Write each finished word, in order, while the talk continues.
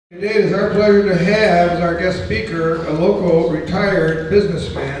Today it is our pleasure to have as our guest speaker a local retired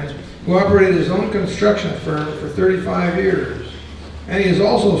businessman who operated his own construction firm for 35 years. And he is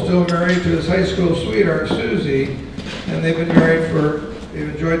also still married to his high school sweetheart, Susie, and they've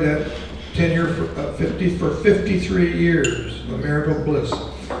enjoyed that tenure for 53 years, the marital bliss.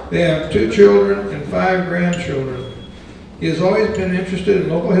 They have 2 children and 5 grandchildren. He has always been interested in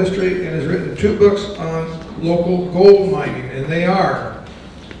local history and has written 2 books on local gold mining, and they are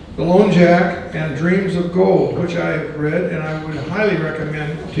The Lone Jack and Dreams of Gold, which I have read and I would highly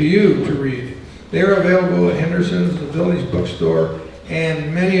recommend to you to read. They are available at Henderson's, the Village Bookstore,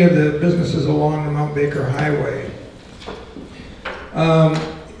 and many of the businesses along the Mount Baker Highway.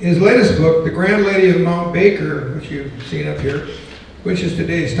 His latest book, The Grand Lady of Mount Baker, which you've seen up here, which is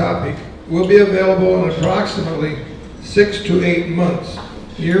today's topic, will be available in approximately 6 to 8 months.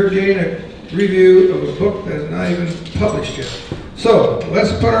 You're getting a review of a book that is not even published yet. So,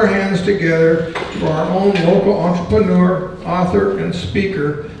 let's put our hands together for our own local entrepreneur, author, and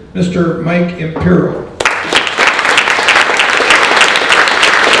speaker, Mr. Mike Impero.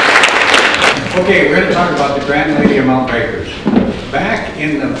 Okay, we're going to talk about the Grand Lady of Mount Baker. Back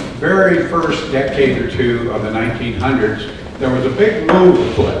in the very first decade or 2 of the 1900s, there was a big move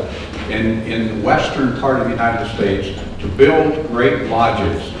afoot in the western part of the United States to build great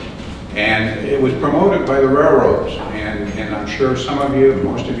lodges. And it was promoted by the railroads, and I'm sure some of you,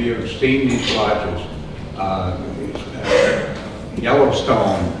 most of you have seen these lodges.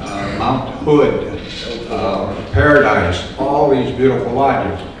 Yellowstone, Mount Hood, Paradise, all these beautiful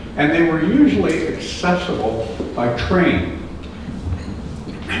lodges. And they were usually accessible by train.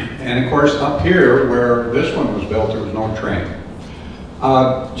 And of course up here where this one was built, there was no train.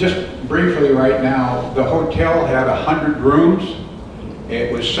 Just briefly right now, the hotel had 100 rooms.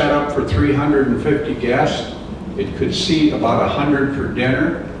 It was set up for 350 guests. It could seat about 100 for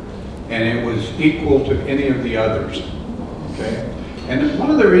dinner, and it was equal to any of the others. Okay? And one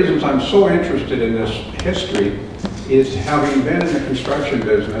of the reasons I'm so interested in this history is, having been in the construction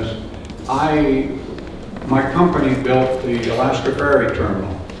business, my company built the Alaska Ferry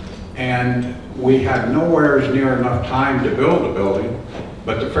Terminal, and we had nowhere near enough time to build a building,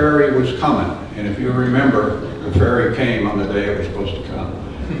 but the ferry was coming. And if you remember, the ferry came on the day it was supposed to come.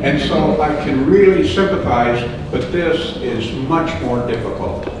 And so I can really sympathize, but this is much more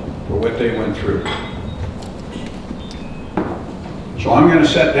difficult for what they went through. So I'm going to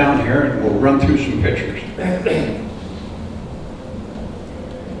sit down here and we'll run through some pictures.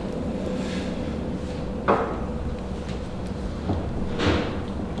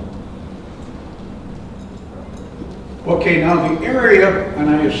 Okay, now the area, and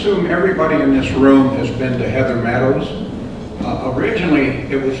I assume everybody in this room has been to Heather Meadows. Originally,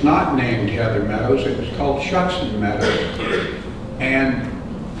 it was not named Heather Meadows, it was called Shuckson Meadows. And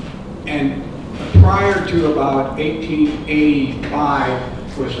prior to about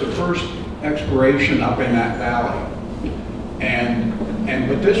 1885 was the first exploration up in that valley.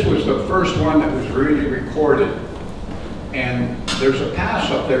 But this was the first one that was really recorded. And there's a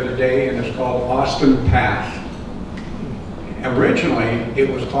pass up there today, and it's called Austin Pass. Originally, it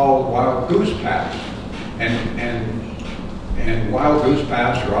was called Wild Goose Pass, and Wild Goose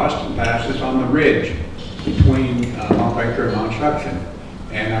Pass, or Austin Pass, is on the ridge between Mount Baker and Mount Shuckson.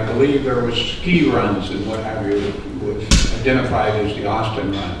 And I believe there was ski runs and what have you, was identified as the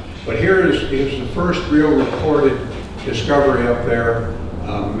Austin Run. But here is the first real recorded discovery up there,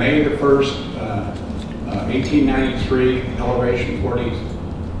 May the 1st, 1893, elevation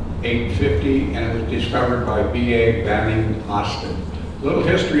 4850, and it was discovered by B.A. Banning Austin. A little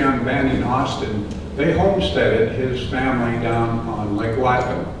history on Banning Austin. They homesteaded his family down on Lake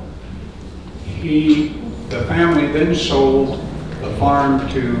Whatcom. The family then sold the farm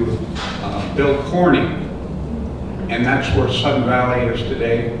to Bill Corney, and that's where Sun Valley is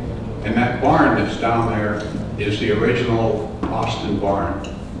today. And that barn that's down there is the original Austin barn.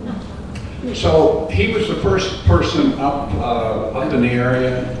 So he was the first person up in the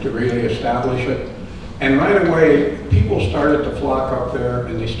area to really establish it. And right away, people started to flock up there,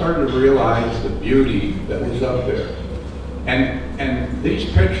 and they started to realize the beauty that was up there. And these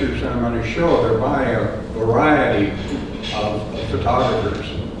pictures I'm going to show, they're by a variety of photographers.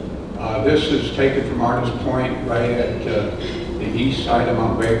 This is taken from Artist Point, right at the east side of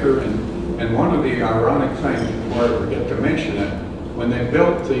Mount Baker. And one of the ironic things, before I forget to mention it, when they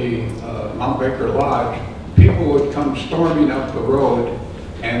built the Mount Baker Lodge, people would come storming up the road,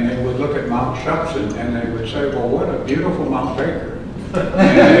 and they would look at Mount Shuckson, and they would say, well, what a beautiful Mount Baker.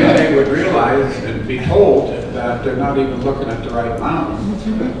 And then they would realize and be told that they're not even looking at the right mountain.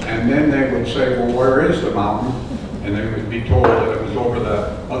 And then they would say, well, where is the mountain? and they would be told that it was over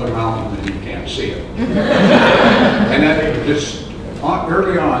the other mountain and you can't see it. And that just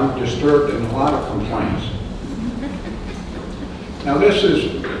early on disturbed and a lot of complaints. Now this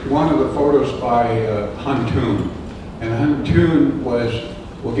is one of the photos by Huntoon. And Huntoon was,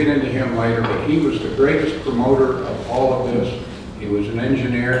 we'll get into him later, but he was the greatest promoter of all of this. He was an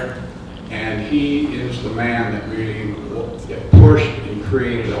engineer, and he is the man that really pushed and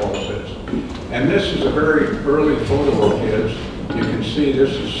created all of this. And this is a very early photo of his. You can see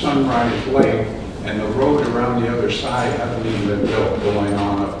this is Sunrise Lake, and the road around the other side hasn't even been built going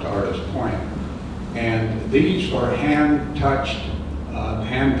on up to Artist Point. And these are hand-touched,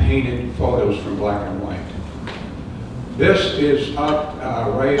 hand-painted photos from black and white. This is up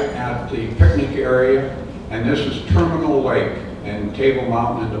right at the picnic area, and this is Terminal Lake and Table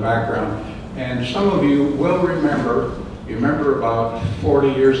Mountain in the background. And some of you will remember, you remember about 40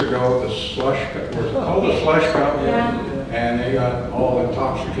 years ago, the slush cup, was it called the slush cup? Yeah. And they got all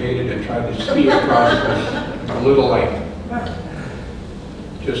intoxicated and tried to ski across this little lake.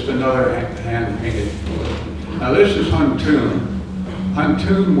 Just another hand-painted. Now this is Huntoon.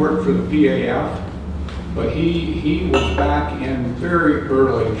 Huntoon worked for the PAF, but he was back in very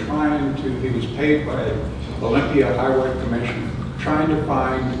early trying to, he was paid by Olympia Highway Commission, trying to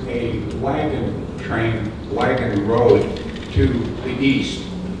find a wagon road to the east.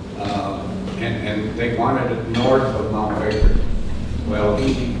 And they wanted it north of Mount Baker. Well,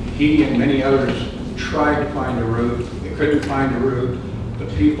 he and many others tried to find a route. They couldn't find a route. The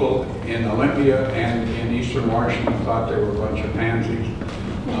people in Olympia and in Eastern Washington thought they were a bunch of pansies.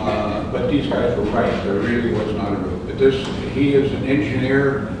 But these guys were right. There really was not a route. But he is an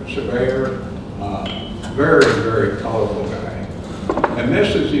engineer, surveyor, very, very colorful guy. And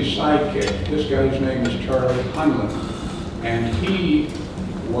this is his sidekick. This guy's name is Charlie Hunlin. And he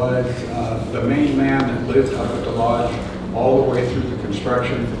was the main man that lived up at the lodge all the way through the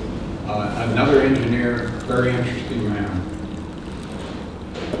construction. Another engineer, very interesting man.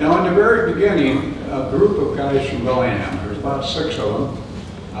 Now in the very beginning, a group of guys from Bellingham, there's about 6 of them.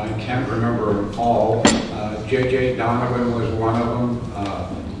 I can't remember them all. J.J. Donovan was one of them.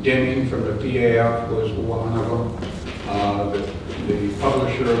 Deming from the PAF was one of them. The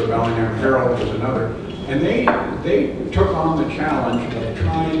publisher of the Bellingham Herald was another. And they took on the challenge of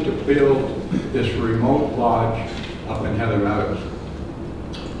trying to build this remote lodge up in Heather Meadows.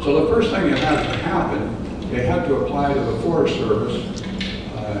 So the first thing that had to happen, they had to apply to the Forest Service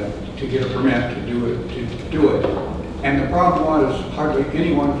to get a permit to do it. And the problem was hardly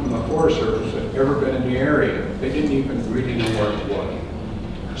anyone from the Forest Service had ever been in the area. They didn't even really know where it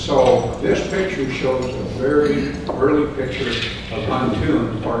was. So this picture shows a very early picture of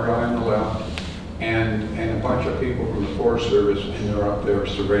Huntoon, the far guy on the left, and a bunch of people from the Forest Service, and they're up there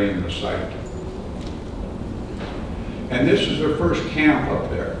surveying the site. And this is their first camp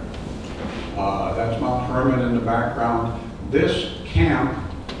up there. That's Mount Herman in the background. This camp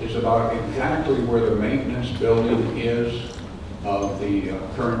is about exactly where the maintenance building is of the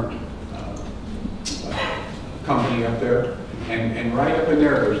current company up there. And right up in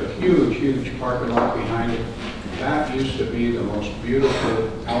there, there's a huge, huge parking lot behind it. That used to be the most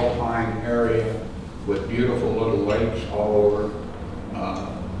beautiful alpine area with beautiful little lakes all over.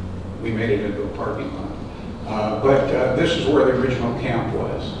 We made it into a parking lot. But this is where the original camp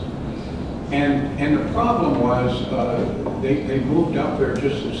was. And the problem was they moved up there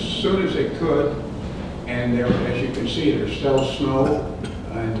just as soon as they could, and there, as you can see, there's still snow,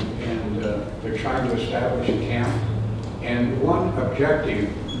 and they're trying to establish a camp. And one objective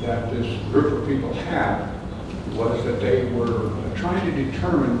that this group of people had was that they were trying to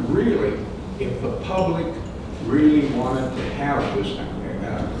determine really if the public really wanted to have this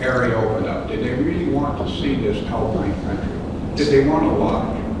area opened up. Did they really want to see this alpine country? Did they want a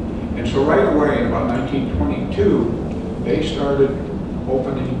lodge? And so right away in about 1922, they started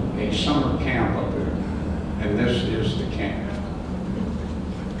opening a summer camp up there. And this is the camp.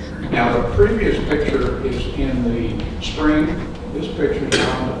 Now the previous picture is in the spring. This picture is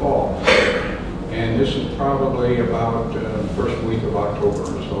now in the fall. And this is probably about first week of October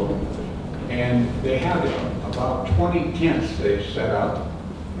or so. And they had about 20 tents they set up.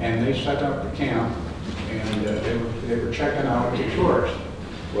 And they set up the camp. And they were checking out the tourists.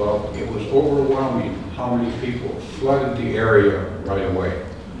 Well, it was overwhelming how many people flooded the area right away.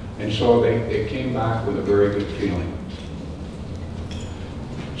 And so they came back with a very good feeling.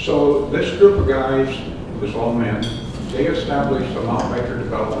 So this group of guys, it was all men, they established the Mount Baker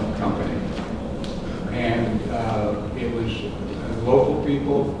Development Company. And it was local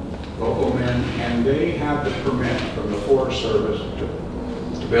people, local men, and they had the permit from the Forest Service to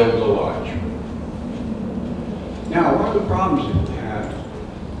build the lodge. Now, of the problems it had,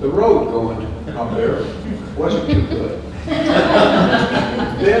 the road going up there wasn't too good.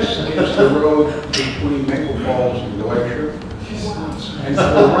 This is the road between Maple Falls and Glacier. And to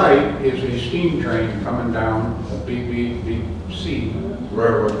the right is a steam train coming down, a BBC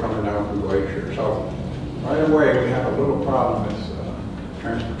railroad coming down from Glacier. So right away we have a little problem with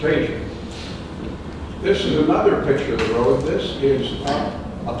transportation. This is another picture of the road. This is up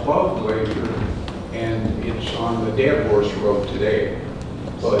above Glacier, and it's on the Dead Horse Road today.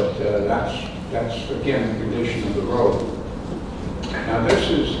 But that's again the condition of the road. Now this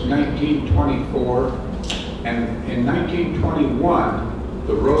is 1924, and in 1921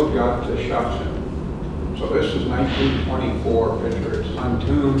 the road got to Shuckson. So this is 1924 picture. It's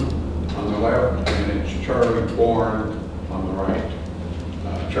untuned on the left, and it's Charlie Bourne on the right.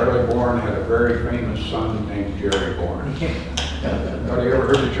 Charlie Bourne had a very famous son named Jerry Bourne. Anybody ever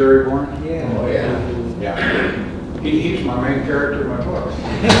heard of Jerry Bourne? Yeah. Oh yeah. Yeah. He's my main character in my book.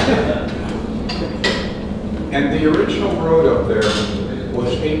 And the original road up there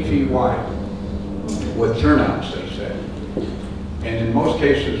was 8 feet wide with turnouts, they said. And in most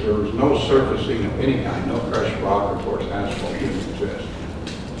cases, there was no surfacing of any kind, no crushed rock, of course, asphalt didn't exist.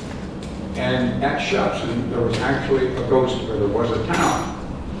 And at Shuckson, there was actually a ghost, where there was a town.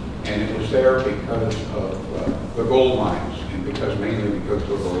 And it was there because of the gold mines, and mainly because of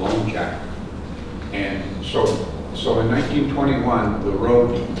the loan jack. And so in 1921, the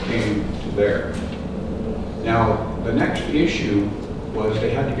road came to there. Now, the next issue was they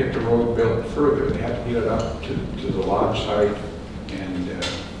had to get the road built further. They had to get it up to the lodge site and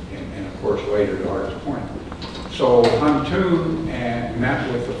of course later to Arts Point. So Huntoon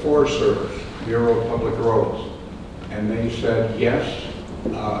met with the Forest Service, Bureau of Public Roads, and they said, yes,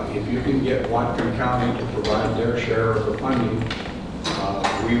 if you can get Whatcom County to provide their share of the funding,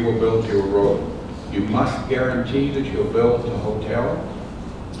 we will build you a road. You must guarantee that you'll build the hotel,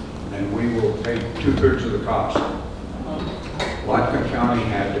 and we will pay 2/3 of the cost. Whatcom County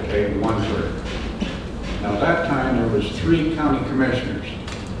had to pay 1/3. Now at that time there was 3 county commissioners.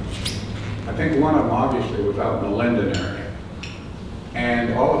 I think one of them obviously was out in the Linden area.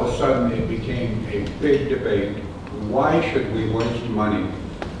 And all of a sudden it became a big debate. Why should we waste money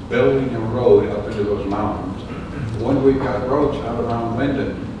building a road up into those mountains when we've got roads out around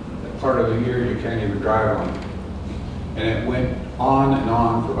Linden that part of the year you can't even drive on? And it went on and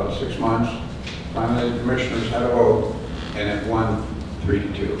on for about 6 months. Finally, the commissioners had a vote, and it won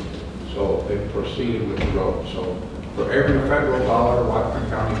 3-2. So they proceeded with the road. So for every federal dollar, Whatcom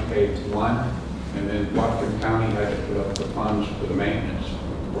County paid 1, and then Whatcom County had to put up the funds for the maintenance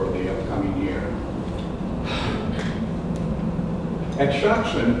for the upcoming year. At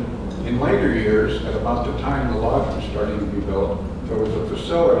Shuckson, in later years, at about the time the lodge was starting to be built, there was a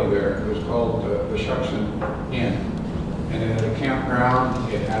facility there. It was called the Shuckson Inn. And it had a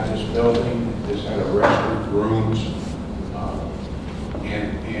campground, it had this building, this had a restaurant, rooms,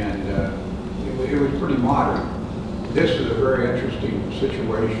 it was pretty modern. This is a very interesting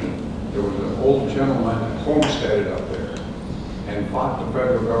situation. There was an old gentleman that homesteaded up there and fought the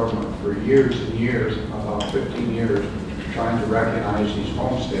federal government for years and years, about 15 years, trying to recognize his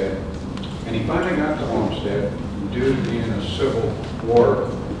homestead. And he finally got the homestead due to being a Civil War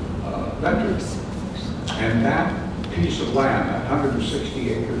veteran. And that piece of land, that 160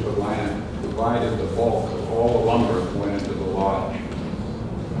 acres of land, provided the bulk of all the lumber that went into the lodge.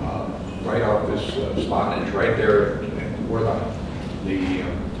 Right off this spot, and it's right there where the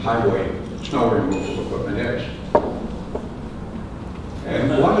highway snow removal equipment is.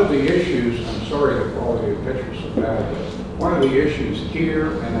 And one of the issues, I'm sorry the quality of the picture is so bad, but one of the issues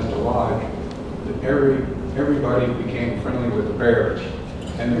here and at the lodge, that everybody became friendly with the bears,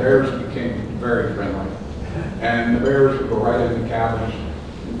 and the bears became very friendly. And the bears would go right in the cabins,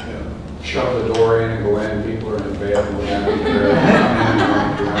 shut the door in and go in, people are in bed and go down to the bears.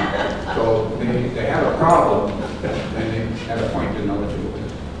 So they had a problem, and they at a point didn't know what to do with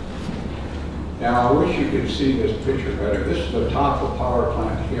it. Now I wish you could see this picture better. This is the top of Power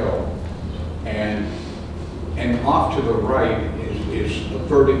Plant Hill, and off to the right is a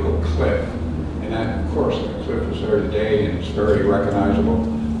vertical cliff. And that, of course, the cliff is there today and it's very recognizable.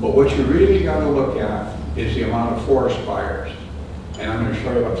 But what you really got to look at is the amount of forest fires. And I'm going to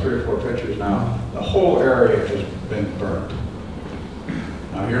show you about 3 or 4 pictures now. The whole area has been burnt.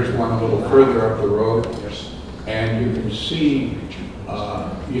 Now here's one a little further up the road, and you can see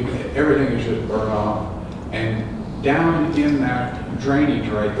everything is just burned off. And down in that drainage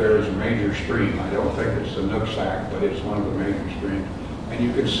right there is a major stream. I don't think it's the Nooksack, but it's one of the major streams. And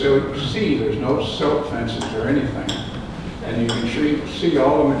you can see there's no silt fences or anything. And you can see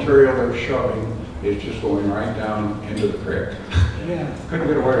all the material they're shoving is just going right down into the creek. Yeah. Couldn't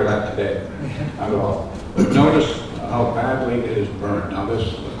get away with that today, not at all. But notice how badly it is burned. Now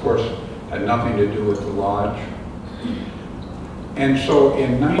this, of course, had nothing to do with the lodge. And so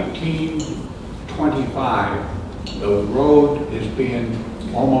in 1925, the road is being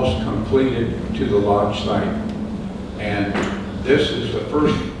almost completed to the lodge site. And this is the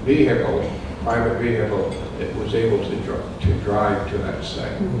first vehicle, private vehicle, that was able to drive to that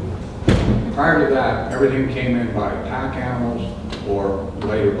site. Prior to that, everything came in by pack animals or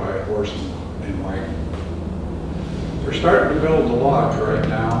later by horse and wagon. They're starting to build the lodge right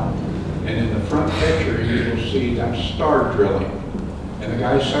now, and in the front picture you will see that star drilling. And the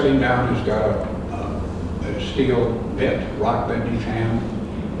guy sitting down has got a steel bit, rock bit in his hand,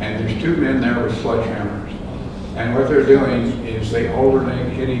 and there's two men there with sledgehammers. And what they're doing is they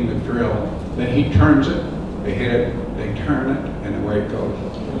alternate hitting the drill. Then he turns it, they hit it, they turn it, and away it goes.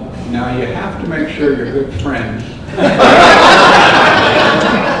 Now you have to make sure you're good friends.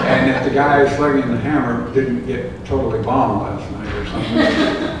 And if the guy slinging the hammer didn't get totally bombed last night or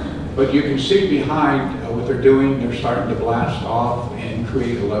something. But you can see behind what they're doing, they're starting to blast off and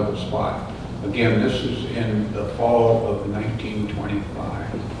create a level spot. Again, this is in the fall of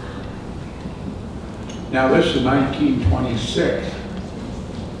 1925. Now this is 1926,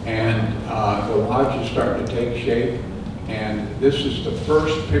 and the lodge is starting to take shape, and this is the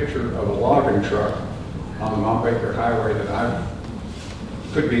first picture of a logging truck on the Mount Baker Highway that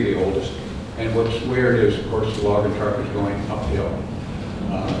could be the oldest. And what's weird is, of course, the logging truck is going uphill.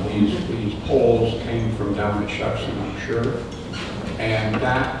 These poles came from down at Shepson, I'm sure. And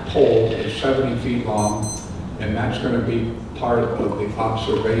that pole is 70 feet long, and that's going to be part of the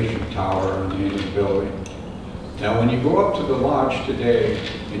observation tower on the end of the building. Now, when you go up to the lodge today,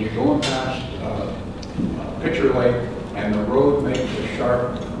 and you're going past Pitcher Lake, and the road makes a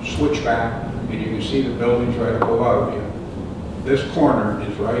sharp switchback, and you can see the buildings right above you. This corner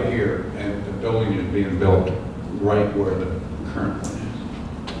is right here, and the building is being built right where the current one is.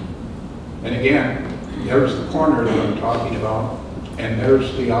 And again, there's the corner that I'm talking about, and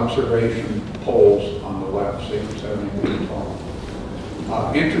there's the observation poles on the left, 70 feet tall.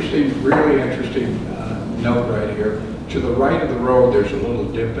 Interesting, really interesting note right here. To the right of the road, there's a little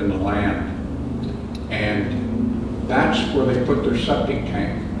dip in the land, and that's where they put their septic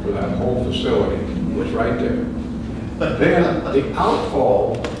tank for that whole facility, was right there. Then the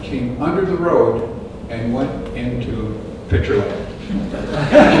outfall came under the road and went into Pitcher Lake.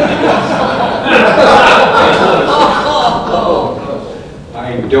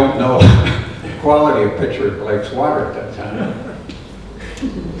 I don't know the quality of Pitcher Lake's water at that time.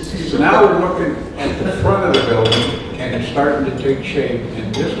 So now we're looking at the front of the building, and it's starting to take shape.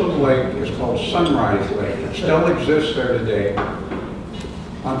 And this little lake is called Sunrise Lake. It still exists there today.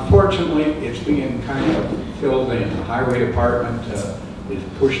 Unfortunately, it's being kind of filled in. The highway department is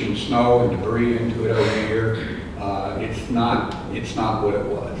pushing snow and debris into it every year. It's not what it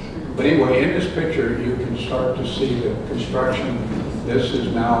was. But anyway, in this picture, you can start to see the construction. This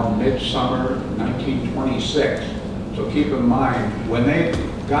is now midsummer 1926. So keep in mind, when they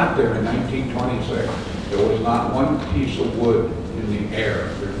got there in 1926, there was not one piece of wood in the air.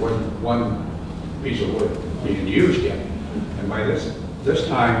 There wasn't one piece of wood being used yet. And by this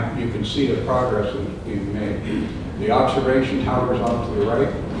time, you can see the progress that was being made. The observation tower is off to the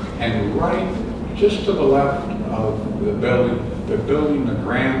right, and right just to the left of the building, they're building the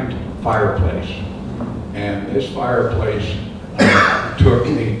grand fireplace. And this fireplace took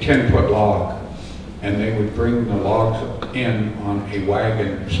a 10-foot log, and they would bring the logs in on a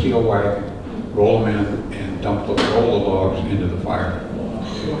wagon, steel wagon, roll them in, and roll the logs into the fire.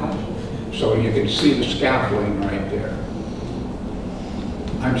 So you can see the scaffolding right there.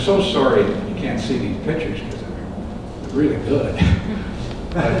 I'm so sorry that you can't see these pictures because they're really good.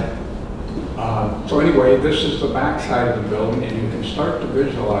 But, so anyway, this is the back side of the building, and you can start to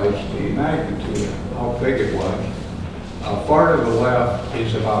visualize the magnitude of how big it was. Far to the left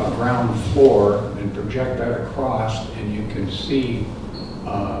is about ground floor, and project that across, and you can see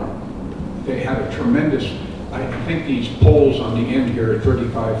they had a tremendous, I think these poles on the end here are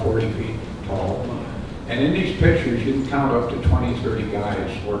 35, 40 feet tall. And in these pictures, you can count up to 20, 30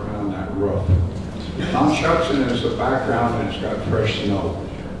 guys working on that roof. Mount Shepson is the background, and it's got fresh snow.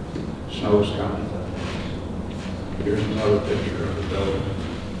 Snow's coming. Here's another picture of the building.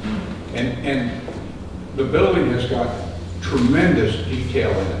 And the building has got tremendous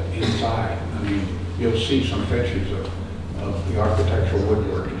detail in it inside. I mean, you'll see some pictures of the architectural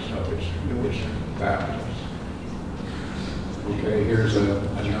woodwork and stuff. It was fabulous. Okay, here's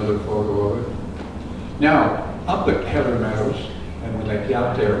another photo of it. Now, up at Heather Meadows, and when they get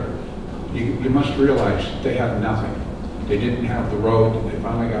out there, you must realize they had nothing. They didn't have the road. They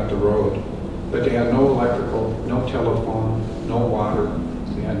finally got the road. But they had no electrical, no telephone, no water.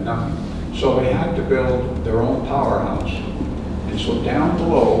 They had nothing. So they had to build their own powerhouse. And so down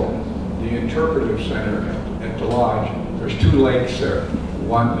below, the interpretive center at the lodge, there's 2 lakes there.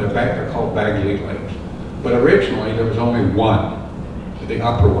 One, they're called Bagley Lakes. But originally, there was only one, the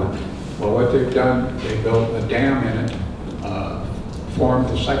upper one. Well, what they've done, they built a dam in it, formed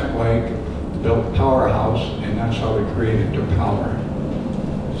the second lake, built a powerhouse, and that's how they created their power.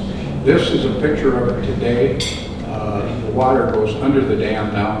 This is a picture of it today. The water goes under the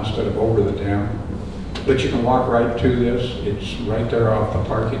dam now instead of over the dam. But you can walk right to this. It's right there off the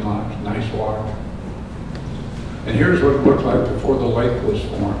parking lot. Nice walk. And here's what it looked like before the lake was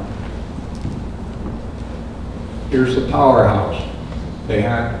formed. Here's the powerhouse. They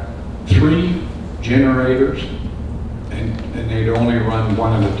had 3 generators, and they'd only run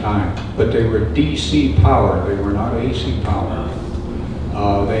one at a time. But they were DC power. They were not AC power.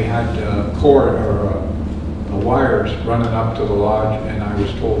 They had wires running up to the lodge, and I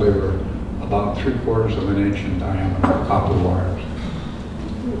was told they were about 3/4 of an inch in diameter, copper wires.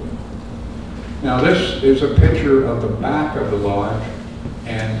 Now this is a picture of the back of the lodge,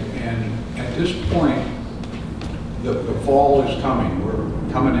 and at this point, the fall is coming.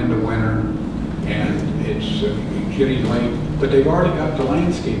 We're coming into winter, and it's getting late, but they've already got the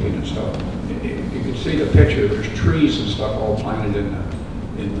landscaping and stuff. You can see the picture. There's trees and stuff all planted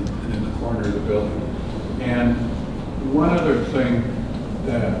in the corner of the building. And one other thing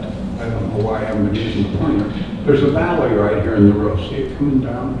that I don't know why I haven't been using the pointer. There's a valley right here in the roof. See it coming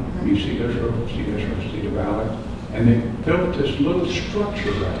down? You see this roof? See this roof? See the valley? And they built this little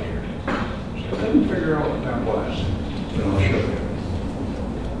structure right here. So I couldn't figure out what that was, but I'll show you.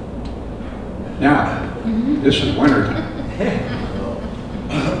 Now, this is wintertime.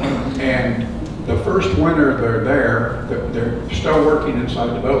 And the first winter they're there, they're still working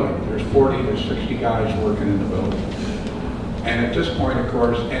inside the building. There's 40 to 60 guys working in the building. And at this point, of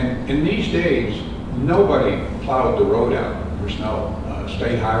course, and in these days, nobody plowed the road out for snow.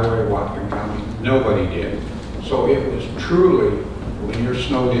 State Highway, Whatcom County, nobody did. So it was truly, when you're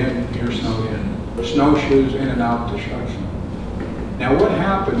snowed in, you're snowed in. The snowshoes in and out to shut snow. Now what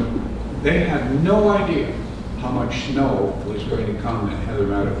happened, they had no idea how much snow was going to come in Heather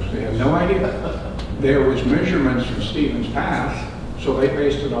Meadows. They had no idea. There was measurements from Stevens Pass, so they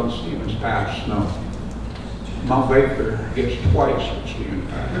based it on Stevens Pass snow. Mount Baker gets twice what Stevens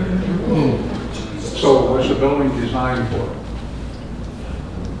Pass. So what's the building designed for?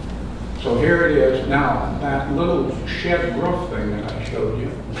 So here it is. Now, that little shed roof thing that I showed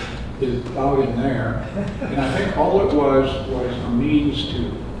you is out in there. And I think all it was a means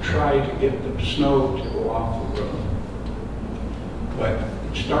to try to get the snow to go off the roof. But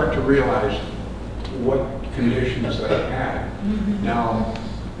start to realize what conditions they had. Now,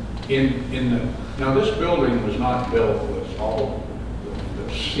 now this building was not built with all the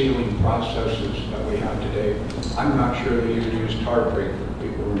sealing processes that we have today. I'm not sure they even used tar paper.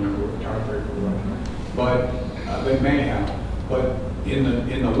 People remember what tar paper was, but they may have. But in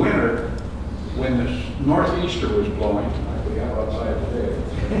the winter, when the northeaster was blowing, like we have outside today,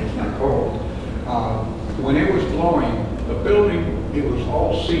 it's not cold. When it was blowing, the building, it was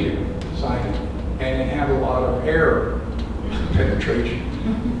all seated, siding, and it had a lot of air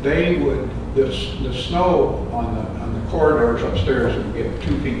penetration. They would, the snow on the corridors upstairs would get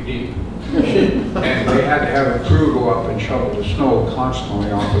 2 feet deep. And they had to have a crew go up and shovel the snow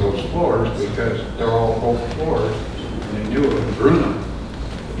constantly off of those floors because they're all oak floors, and they knew it would ruin them.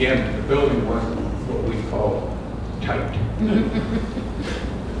 Again, the building wasn't what we call tight.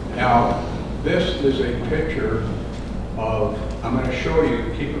 Now, this is a picture of, I'm going to show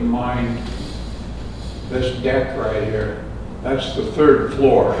you, keep in mind, this deck right here. That's the 3rd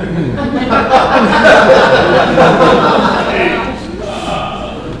floor.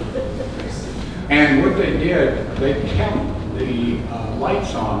 And what they did, they kept the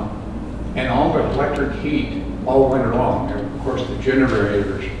lights on and all the electric heat all winter long. And of course, the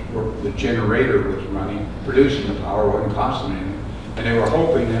generator was running, producing the power, wasn't costing anything. And they were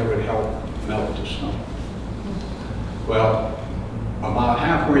hoping that would help melt the snow. Well, about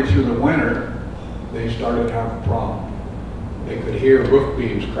halfway through the winter, they started to have a problem. They could hear roof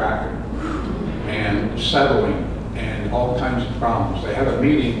beams cracking and settling and all kinds of problems. They had a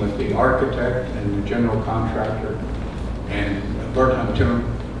meeting with the architect and the general contractor and Bert Huntoon,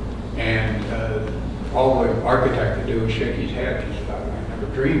 and all the architect could do was shake his head. He said, I never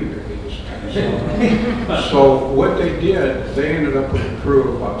dreamed there'd be this kind of stuff. So what they did, they ended up with a crew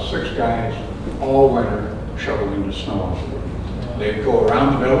of about 6 guys all winter shoveling the snow off the roof. They'd go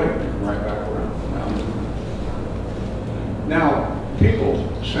around the building, come right back around. Now, people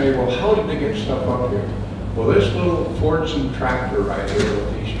say, well, how did they get stuff up here? Well, this little Fordson tractor right here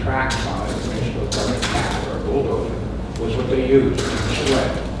with these tracks on it, which looked like a cat or a bulldozer, was what they used in the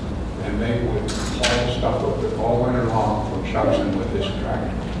sled. And they would haul stuff up all winter long from Shuckson with this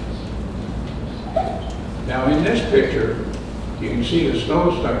tractor. Now, in this picture, you can see the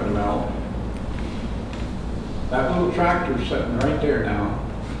snow starting to melt. That little tractor's sitting right there now.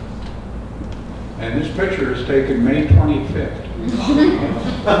 And this picture is taken May 25th.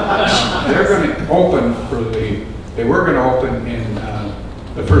 They're going to open they were going to open in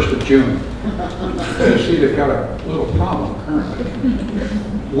the 1st of June. You see, they've got a little problem currently.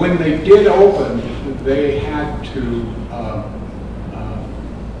 When they did open, they had to,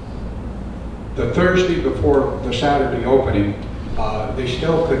 the Thursday before the Saturday opening, they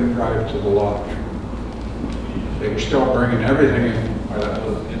still couldn't drive to the lodge. They were still bringing everything in,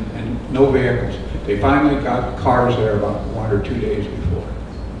 and no vehicles. They finally got cars there about 1 or 2 days before.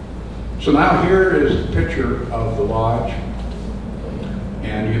 So now here is a picture of the lodge.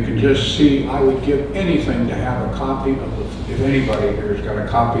 And you can just see, I would give anything to have a copy of if anybody here has got a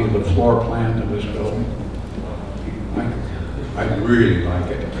copy of the floor plan of this building. I'd really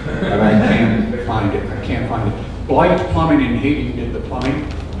like it, but I can't find it. I can't find it. Blight Plumbing and Heating did the plumbing.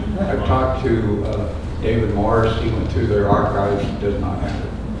 I've talked to David Morris. He went through their archives and does not have it.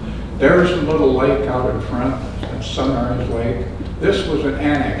 There's a little lake out in front, that's Sunrise Lake. This was an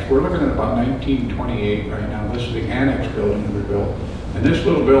annex. We're looking at about 1928 right now. This is the annex building that we built. And this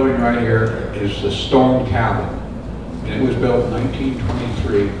little building right here is the stone cabin. And it was built in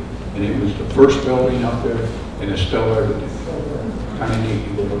 1923. And it was the first building up there, and it's still there today. Kind of neat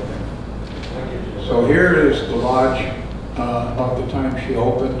to look at. So here is the lodge about the time she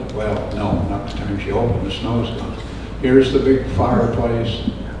opened. Well, no, not the time she opened. The snow's gone. Here's the big fireplace.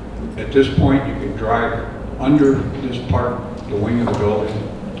 At this point, you can drive under this part, the wing of the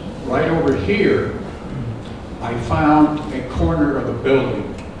building. Right over here, I found a corner of the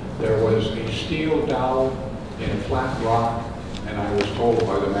building. There was a steel dowel in a flat rock, and I was told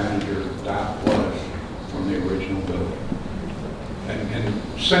by the manager that was from the original building. And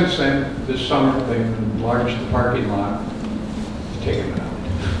since then, this summer, they've enlarged the parking lot, taken it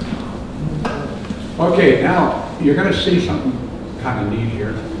out. Okay, now you're going to see something kind of neat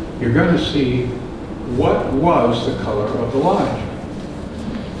here. You're going to see what was the color of the lodge.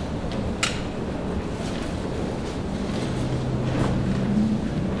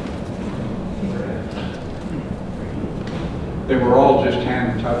 They were all just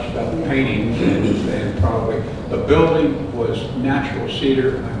hand-touched up paintings, and probably the building was natural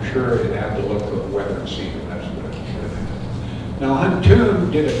cedar, and I'm sure it had the look of weathered cedar. That's what it should have had. Now,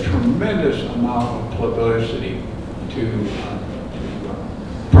 Huntoon did a tremendous amount of publicity to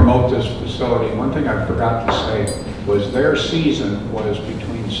promote this facility. One thing I forgot to say was their season was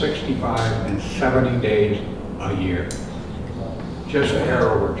between 65 and 70 days a year. Just a hair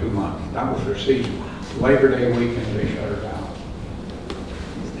over 2 months. That was their season. Labor Day weekend, they shut her down.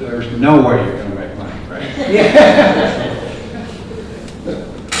 There's no way you're going to make money, right?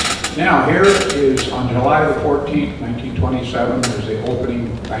 Now, here is on July the 14th, 1927, there's the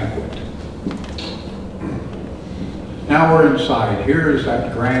opening banquet. Now we're inside. Here is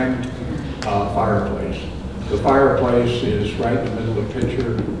that grand fireplace. The fireplace is right in the middle of the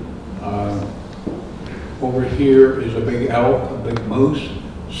picture. Over here is a big elk, a big moose.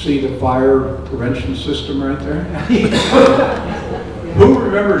 See the fire prevention system right there? Who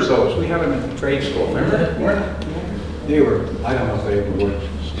remembers those? We had them in grade school, remember? They were, I don't know if they ever worked.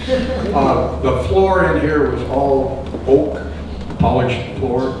 The floor in here was all oak, polished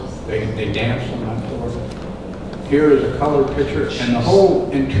floor. They danced on that floor. Here is a color picture, and the whole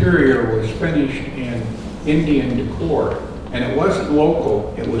interior was finished in Indian decor. And it wasn't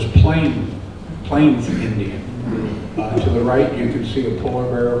local, it was Plains Indian. To the right, you can see a polar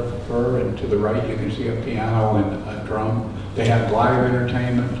bear fur, and to the right, you can see a piano and a drum. They had live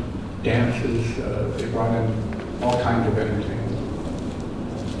entertainment, dances. They brought in all kinds of entertainment.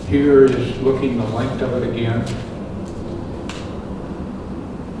 Here is looking the length of it again.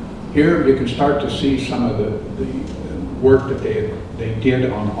 Here you can start to see some of the work that they did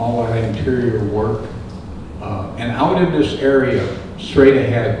on all that interior work. And out in this area, straight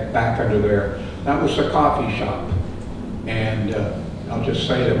ahead, back under there, that was a coffee shop. And I'll just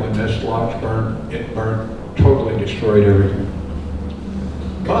say that when this lodge burned, it burned, totally destroyed everything.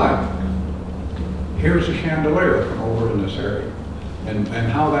 But here's a chandelier from over in this area. And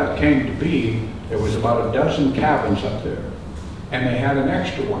how that came to be, there was about a dozen cabins up there. And they had an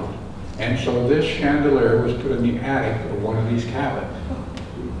extra one. And so this chandelier was put in the attic of one of these cabins.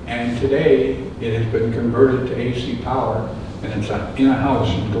 And today, it has been converted to AC power, and it's in a house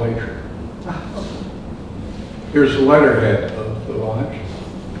in Glacier. Here's the letterhead of the lodge.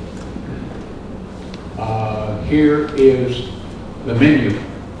 Here is the menu.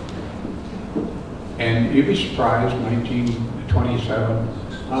 And you'd be surprised, 1927,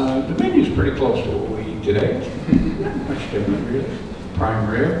 the menu's pretty close to what we eat today. Not much different, really. Prime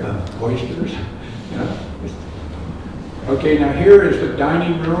rib, oysters, you know. Okay, now here is the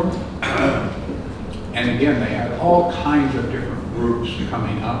dining room. And again, they had all kinds of different groups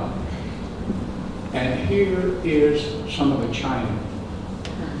coming up. And here is some of the china.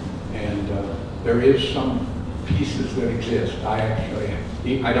 And there is some pieces that exist.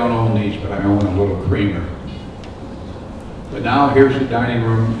 I don't own these, but I own a little creamer. But now here's the dining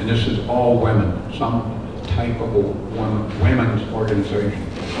room, and this is all women, some type of a women's organization.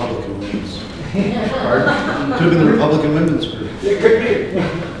 Republican women's. Pardon? Could have been the Republican women's group. It could be.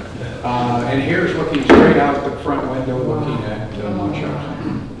 And here's looking straight out the front window, looking at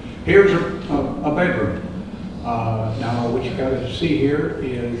Munchausen. Here's a bedroom. Now, what you got to see here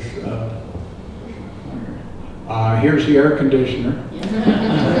is here's the air conditioner.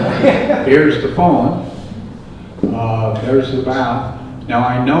 Here's the phone. There's the bath. Now,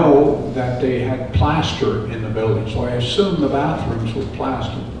 I know that they had plaster in the building, so I assume the bathrooms were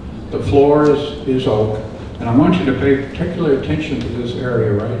plastered. The floor is oak, and I want you to pay particular attention to this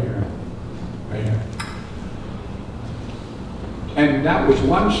area right here. Right here. And that was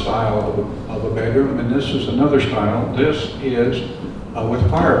one style of a bedroom, and this is another style. This is with a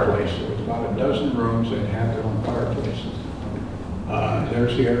fireplace. There was about a dozen rooms that had their own fireplaces.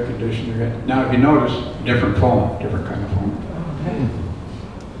 There's the air conditioner. Now, if you notice, different foam, different kind of foam.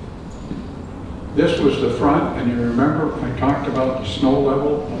 This was the front, and you remember I talked about the snow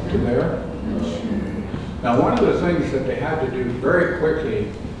level up to there? Now, one of the things that they had to do very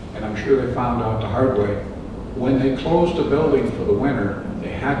quickly, and I'm sure they found out the hard way, when they closed the building for the winter,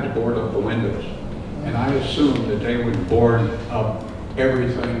 they had to board up the windows. And I assumed that they would board up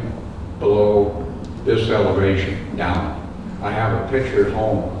everything below this elevation down. I have a picture at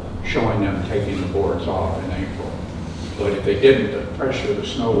home showing them taking the boards off in April. But if they didn't, the pressure of the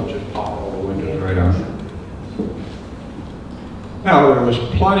snow would just pop all the windows right out. Now, there was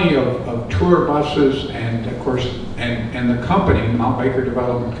plenty of tour buses, and of course, and the company, Mount Baker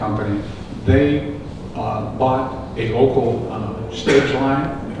Development Company, they bought a local stage line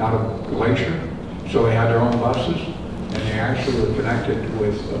out of Glacier, so they had their own buses, and they actually were connected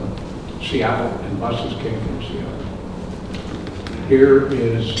with Seattle, and buses came from Seattle. Here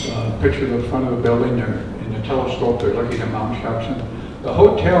is a picture of the front of the building. They're in the telescope, they're looking at Mount Shepson. The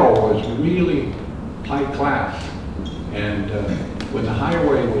hotel was really high class, and when the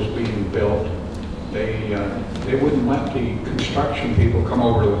highway was being built, they wouldn't let the construction people come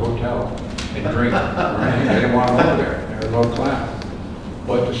over to the hotel and drink. Right? They didn't want them over there. They were low class.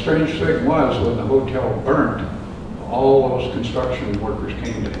 But the strange thing was, when the hotel burnt, all those construction workers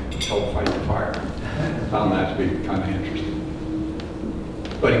came to help fight the fire. I found that to be kind of interesting.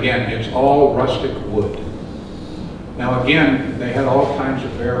 But again, it's all rustic wood. Now again, they had all kinds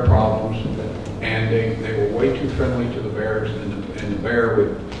of bear problems, and they were way too friendly to the bears, and the bear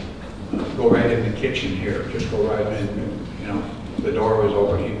would go right in the kitchen here, just go right in, you know, the door was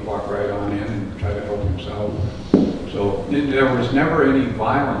open, he'd walk right on in and try to help himself. So there was never any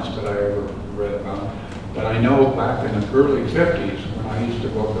violence that I ever read about. But I know back in the early 50s, when I used to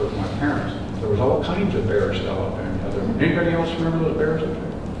go up there with my parents, there was all kinds of bears still up there. Anybody else remember those bears up there?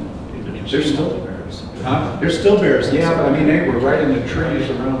 There's still bears. Huh? There's still bears. Yeah, but I mean, they were right in the trees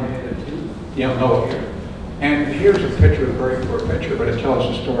around. Yeah, no. And here's a picture, a very poor picture, but it tells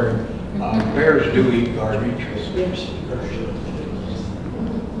a story. Bears do eat garbage.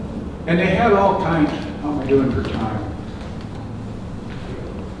 And they had all kinds, how am I doing for time?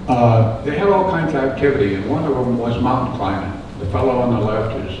 They had all kinds of activity, and one of them was mountain climbing. The fellow on the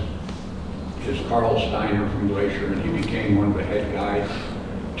left is Carl Steiner from Glacier, and he became one of the head guides.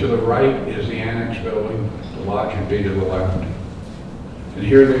 To the right is the annex building. The lodge would be to the left. And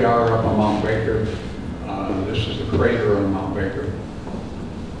here they are up on Mount Baker. This is the crater on Mount Baker.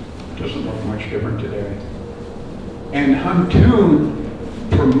 Doesn't look much different today. And Huntoon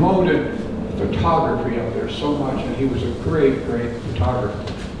promoted photography up there so much, and he was a great, great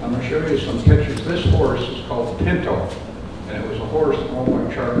photographer. I'm going to show you some pictures. This horse is called Pinto, and it was a horse owned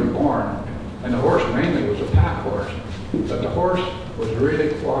by Charlie Bourne. And the horse mainly was a pack horse, but the horse was really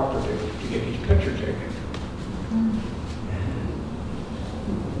cooperative to get his picture taken.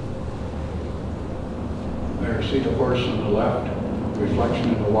 There, see the horse on the left,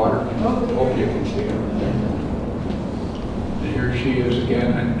 reflection in the water. I hope you can see it. And here she is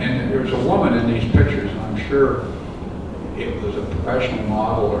again, and there's a woman in these pictures, and I'm sure it was a professional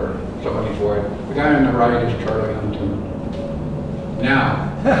model or somebody's wife. The guy on the right is Charlie Huntington. Now,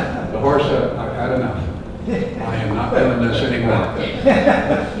 the horse said, I've had enough. I am not doing this anymore.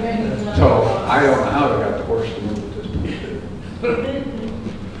 So I don't know how they got the horse to move at this point.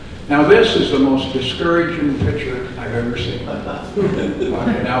 Now this is the most discouraging picture I've ever seen.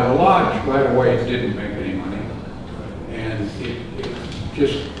 Now the lodge right away didn't make any money. And it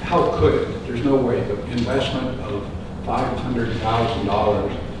just, how could it? There's no way. The investment of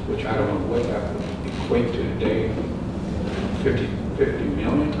 $500,000, which I don't know what that would equate to today, 50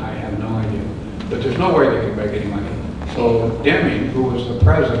 million? I have no idea. But there's no way they could make any money. So Deming, who was the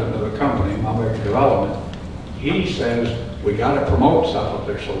president of the company, Malbec Development, he says, we got to promote stuff up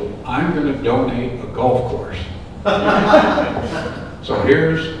there, so I'm going to donate a golf course. So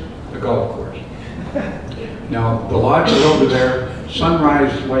here's the golf course. Now, the lodge is over there.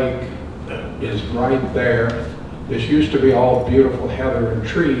 Sunrise Lake is right there. This used to be all beautiful heather and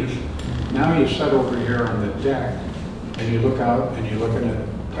trees. Now you sit over here on the deck, and you look out, and you're looking at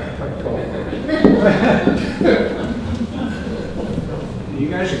you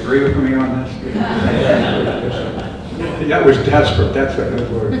guys agree with me on this? That was desperate. That's a good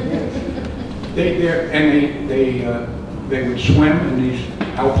word. They would swim in these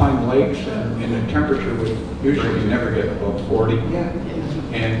alpine lakes, and the temperature would usually never get above 40.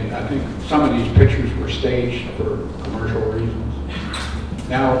 And I think some of these pictures were staged for commercial reasons.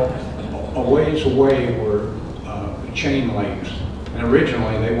 Now, a ways away were chain lakes, and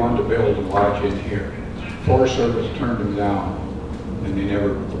originally they wanted to build a lodge in here. Forest Service turned them down, and they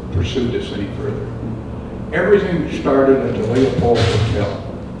never pursued this any further. Everything started at the Leopold Hotel.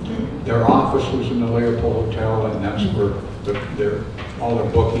 Their office was in the Leopold Hotel, and that's where all their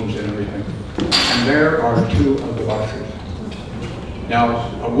bookings and everything. And there are two of the buses. Now,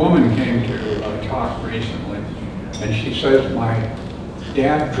 a woman came to talk recently, and she says, my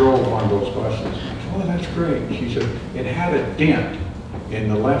dad drove one of those buses. I said, oh, that's great. She said, it had a dent in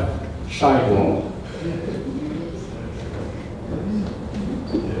the left sidewall.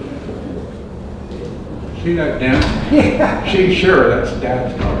 See that dent? She's sure that's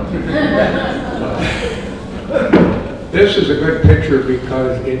Dad's car. This is a good picture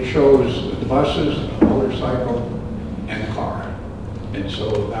because it shows the buses, the motorcycle, and the car. And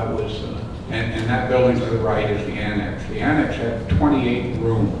so that was, and that building to the right is the annex. The annex had 28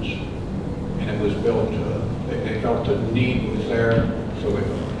 rooms, and it was built, they felt the need was there, so they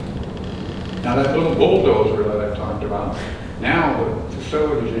built it. Now that little bulldozer that I talked about, now the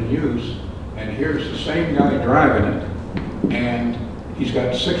facility's in use, and here's the same guy driving it, and he's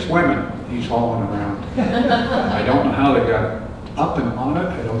got 6 women he's hauling around. I don't know how they got up and on it,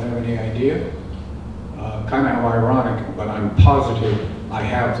 I don't have any idea. Kind of ironic, but I'm positive I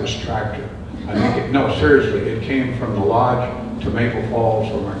have this tractor. I think it, no, seriously, it came from the lodge to Maple Falls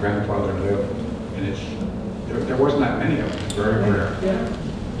where my grandfather lived, and there wasn't that many of them, very rare. Yeah.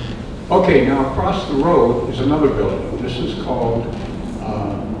 Okay, now across the road is another building. This is called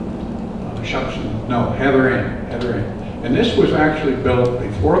Heather Inn. And this was actually built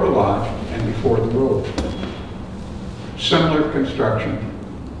before the lodge and before the road. Similar construction.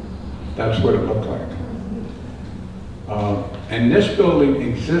 That's what it looked like. And this building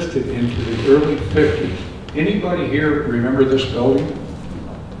existed into the early 50s. Anybody here remember this building?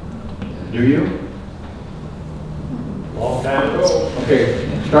 Do you? Long time ago. Okay,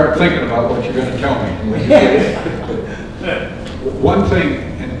 start thinking about what you're going to tell me. When you get it. One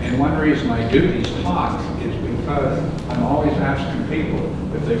thing, and one reason I do these talks is because I'm always asking people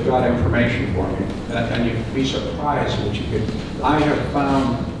if they've got information for me. And you'd be surprised what you get. I have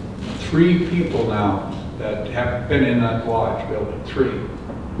found 3 people now that have been in that lodge building, 3.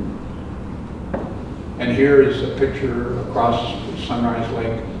 And here is a picture across Sunrise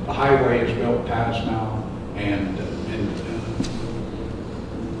Lake. The highway is built past now, and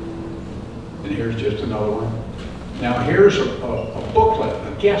here's just another one. Now here's a booklet,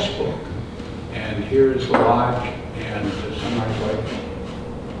 a guest book, and here's the lodge and the Sunrise Lake.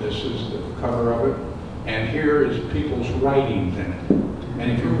 This is the cover of it, and here is people's writings in it.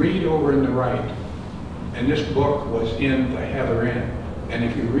 And if you read over in the right, and this book was in the Heather Inn, and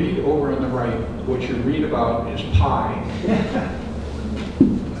if you read over in the right, what you read about is pie.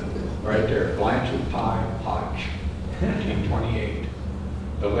 Right there, Blanche's Pie Hodge, 1928.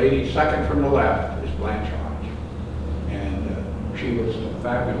 The lady second from the left is Blanche Hodge, and she was a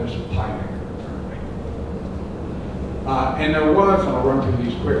fabulous pie maker, apparently. And there was, I'll run through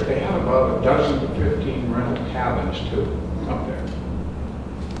these quick, they had about 12 to 15 rental cabins too, up there.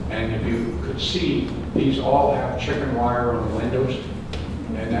 And if you could see, these all have chicken wire on the windows,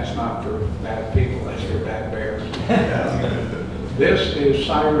 and that's not for bad people, that's for bad bears. This is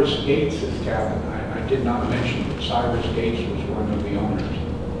Cyrus Gates' cabin. I did not mention that Cyrus Gates was one of the owners,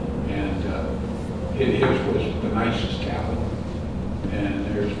 and his was the nicest cabin. And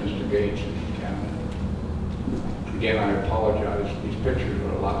there's Mr. Gates' cabin. Again, I apologize, these pictures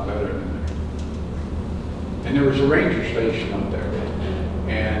are a lot better than that. And there was a ranger station up there,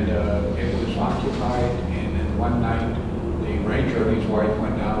 and it was occupied, and then one night, the ranger and his wife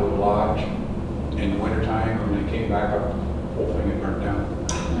went down to the lodge in the wintertime, and when they came back up, the whole thing had burned down.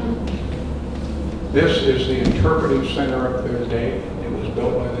 This is the interpretive center up there today. It was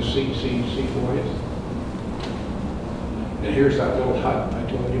built by the CCC boys. And here's that little hut I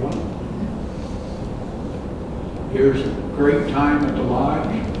told you about. Here's a great time at the lodge.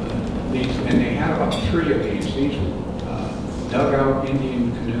 And they had about 3 of these. These dugout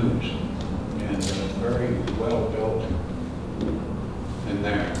Indian canoes, and very well built. And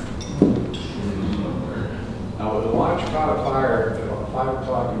there. Now the lodge caught a fire at about 5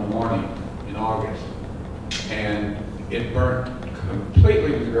 o'clock in the morning in August, and it burnt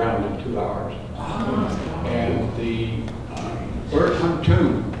completely to the ground in 2 hours. And the Bert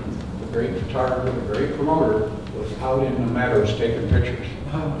Huntoon, the great photographer, the great promoter, was out in the meadows taking pictures.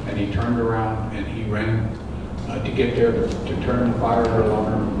 And he turned around and he ran to get there to turn the fire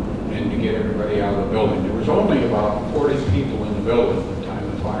alarm and to get everybody out of the building. There was only about 40 people in the building at the time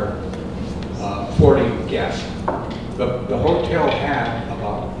of the fire, 40 guests. The hotel had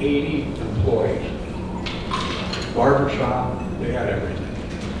about 80 employees. Barbershop, they had everything.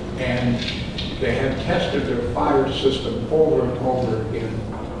 And they had tested their fire system over and over again,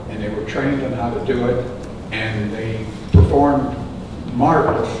 and they were trained on how to do it, and they performed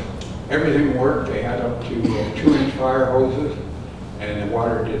marvelous. Everything worked. They had up to 2-inch fire hoses, and the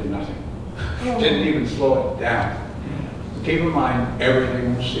water did nothing. Didn't even slow it down. Keep in mind,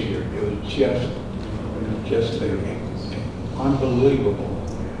 everything was cedar. It was just an unbelievable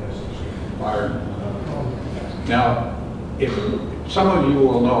fire. Now, if some of you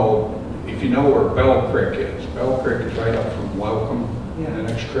will know, if you know where Bell Creek is right up from Welcome, the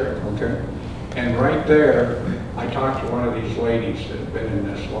next creek, okay? And right there, I talked to one of these ladies that had been in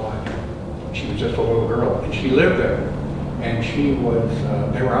this lodge. She was just a little girl, and she lived there. And she was,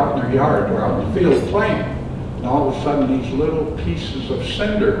 they were out in their yard, they were out in the field playing. And all of a sudden, these little pieces of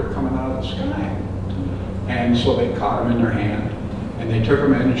cinder were coming out of the sky. And so they caught them in their hand, and they took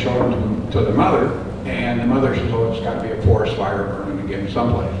them in and showed them to the mother. And the mother says, oh, it's got to be a forest fire burning again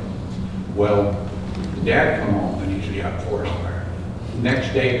someplace. Well, the dad come home, and he said, yeah, forest fire.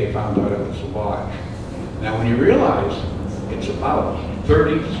 Next day, they found out it was a lodge. Now, when you realize it's about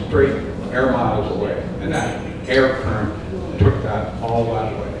 30 straight air miles away, and that air current took that all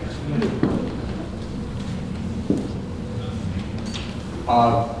that way.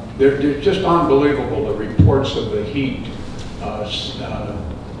 They're just unbelievable, the reports of the heat.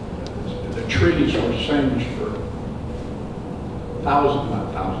 The trees were singed for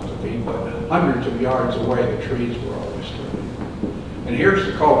not thousands of feet, but hundreds of yards away, the trees were all destroyed. And here's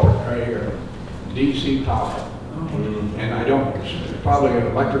the culprit right here, DC power. And I don't, there's probably an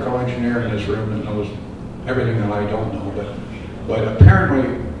electrical engineer in this room that knows everything that I don't know, but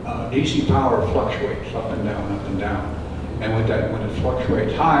apparently DC power fluctuates up and down, up and down. And with that, when it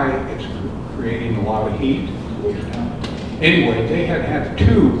fluctuates high, it's creating a lot of heat. Anyway, they had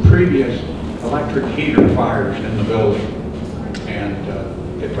 2 previous electric heater fires in the building, and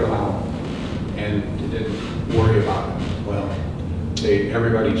they put them out, and they didn't worry about it. Well,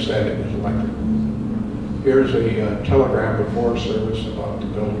 everybody said it was electric. Here's a telegram before service about the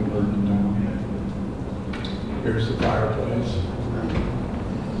building burning down. Here's the fireplace.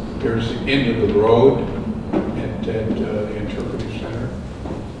 Here's the end of the road at the interpretive center.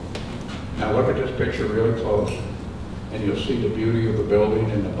 Now look at this picture really close, and you'll see the beauty of the building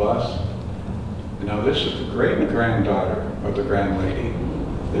and the bus. And now this is the great-granddaughter of the grand lady.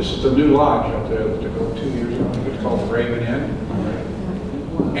 This is the new lodge up there that they built 2 years ago. I think it's called the Raven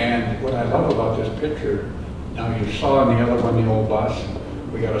Inn. And what I love about this picture, now you saw in the other one, the old bus,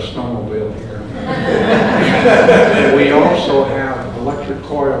 we got a snowmobile here. And we also have electric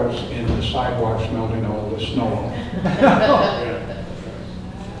coils in the sidewalks melting all the snow.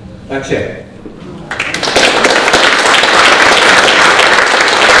 That's it.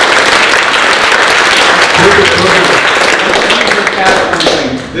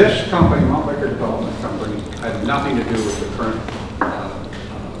 This company, Mount Baker Development Company, had nothing to do with the current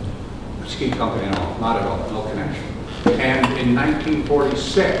ski company at all, not at all, no connection. And in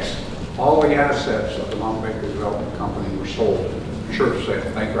 1946, all the assets of the Mount Baker Development Company were sold church sale,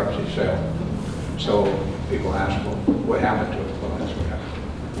 bankruptcy sale. So people ask, well, what happened to it? Well, that's what happened.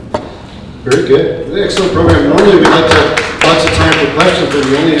 Very good. Excellent program. Normally we'd like to have lots of time for questions, but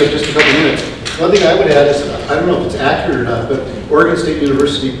we only have just a couple minutes. One thing I would add is, I don't know if it's accurate or not, but Oregon State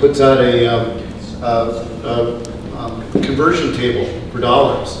University puts out a conversion table for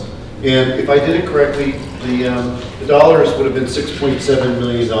dollars. And if I did it correctly, the dollars would have been $6.7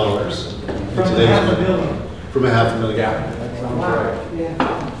 million. From $500,000. From $500,000. Yeah.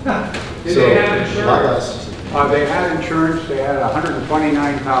 Yeah. Did So, they have a lot insurance? less. They had insurance, they had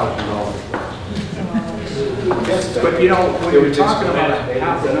 $129,000. But you know, when you're talking about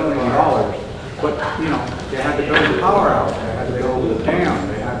 $500,000, but you know, they had to build the power house, they had to build the dam,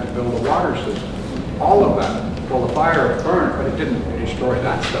 they had to build the water system, all of that. Well, the fire burned, but it didn't destroy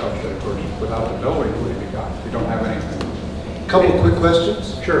that stuff. That, of course, without the building, what have you got? You don't have anything. Couple of quick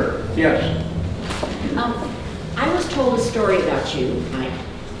questions. Sure. Yes. I was told a story about you, Mike,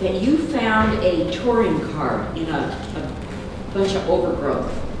 that you found a touring car in a bunch of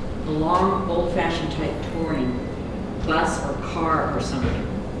overgrowth, a long, old-fashioned type touring bus or car or something.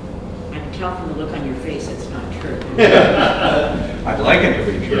 I can tell from the look on your face it's not true. I'd like it to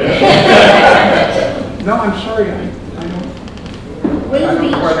be true. No, I'm sorry. I don't.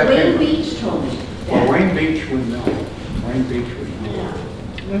 Wayne Beach told me Well, that. Wayne Beach would know. Wayne Beach would know. Yeah.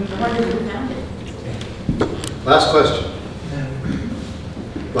 I wonder who found it. Last question.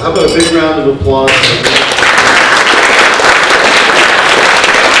 Well, how about a big round of applause?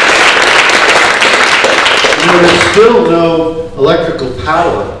 You know, there's still no electrical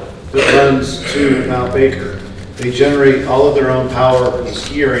power that runs to Mount Baker. They generate all of their own power in the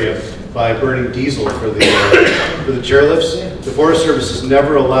ski area by burning diesel for the chairlifts. The Forest Service has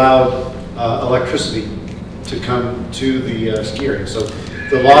never allowed electricity to come to the ski area. So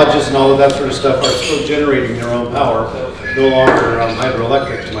the lodges and all of that sort of stuff are still generating their own power, no longer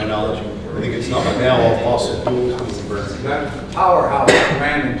hydroelectric to my knowledge. I think it's not now all fossil fuels being burned. That powerhouse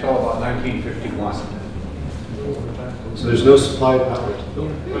ran until about 1951. So there's no supply of power.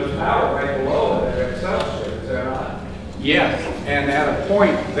 There's power right below there, substation, is that not? Yes, and at a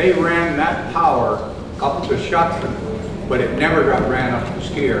point, they ran that power up to Shotton, but it never got ran up to the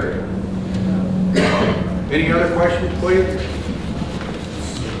ski area. Any other questions, please?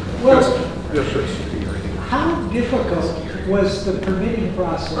 Well, Yes, sir. how difficult was the permitting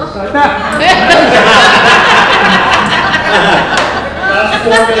process? That's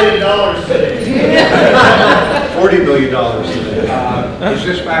 $4 million today. $40 million today. Is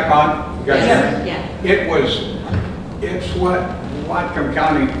this back on? You guys hear me? Yeah. It's what Whatcom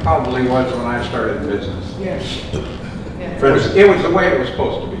County probably was when I started in business. Yes. It was the way it was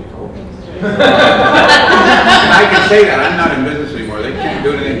supposed to be. I can say that, I'm not in business anymore, they can't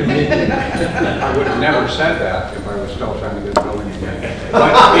do anything to me. I would have never said that if I was still trying to get a building again.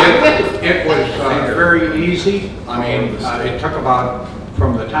 But it was very easy. I mean, it took about,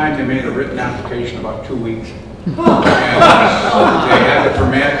 from the time they made a written application, about 2 weeks. And they had the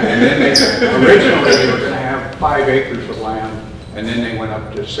permit, and then originally they were going to have 5 acres of land, and then they went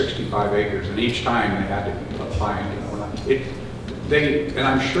up to 65 acres, and each time they had to apply and and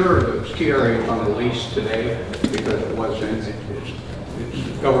I'm sure the ski area is on a lease today because it was it's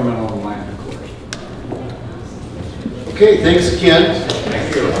government-owned land, of course. Okay, thanks again.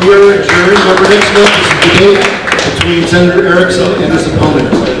 Thank you. We are adjourned. Our next month is a debate between Senator Erickson and his opponent.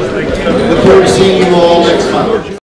 Look forward to seeing you all next month.